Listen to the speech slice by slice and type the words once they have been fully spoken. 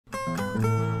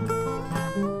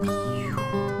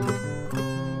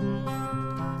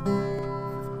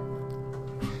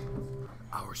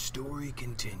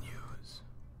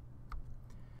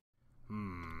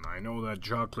that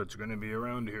chocolate's gonna be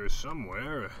around here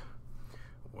somewhere.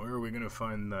 Where are we gonna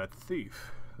find that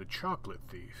thief? The chocolate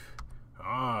thief.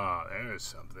 Ah, there's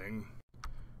something.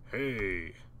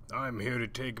 Hey, I'm here to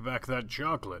take back that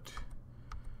chocolate.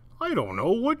 I don't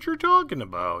know what you're talking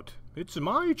about. It's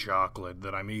my chocolate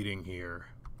that I'm eating here.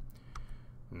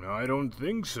 I don't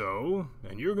think so,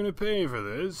 and you're gonna pay for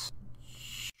this.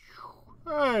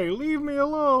 Hey, leave me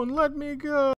alone. Let me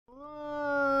go.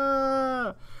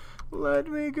 Let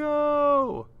me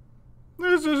go.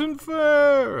 This isn't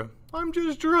fair. I'm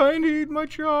just trying to eat my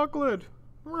chocolate.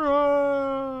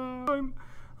 I'm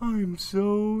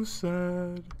so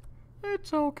sad.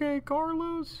 It's okay,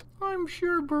 Carlos. I'm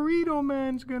sure Burrito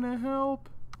Man's gonna help.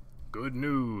 Good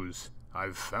news.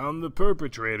 I've found the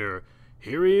perpetrator.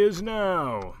 Here he is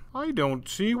now. I don't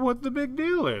see what the big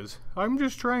deal is. I'm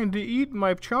just trying to eat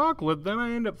my chocolate, then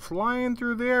I end up flying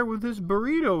through the air with this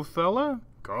burrito fella.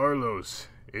 Carlos,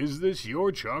 is this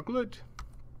your chocolate?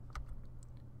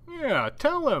 Yeah,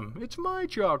 tell him. It's my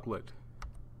chocolate.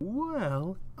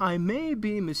 Well, I may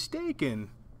be mistaken.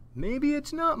 Maybe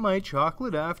it's not my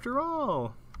chocolate after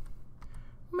all.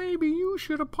 Maybe you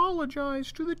should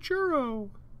apologize to the churro.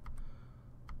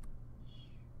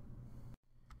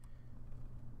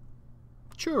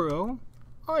 Churro,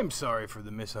 I'm sorry for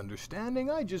the misunderstanding.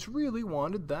 I just really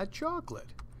wanted that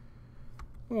chocolate.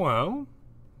 Well,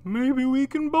 maybe we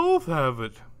can both have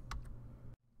it.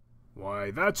 Why,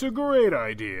 that's a great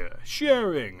idea.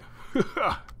 Sharing.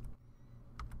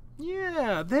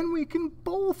 Yeah, then we can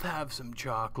both have some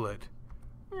chocolate.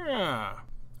 Yeah.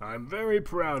 I'm very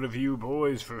proud of you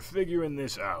boys for figuring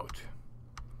this out.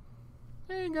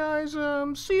 Hey guys,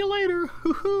 see you later.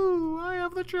 Hoo-hoo, I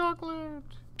have the chocolate.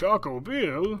 Taco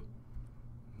Bill?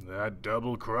 That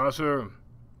double crosser?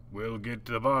 We'll get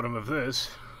to the bottom of this.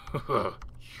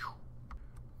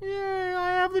 Yay,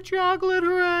 I have the chocolate,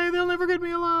 hooray, they'll never get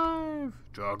me alive.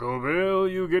 Taco Bill,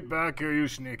 you get back here, you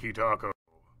sneaky taco.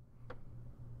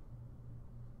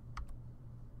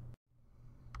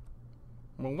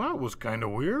 Well, that was kind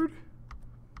of weird.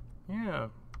 Yeah.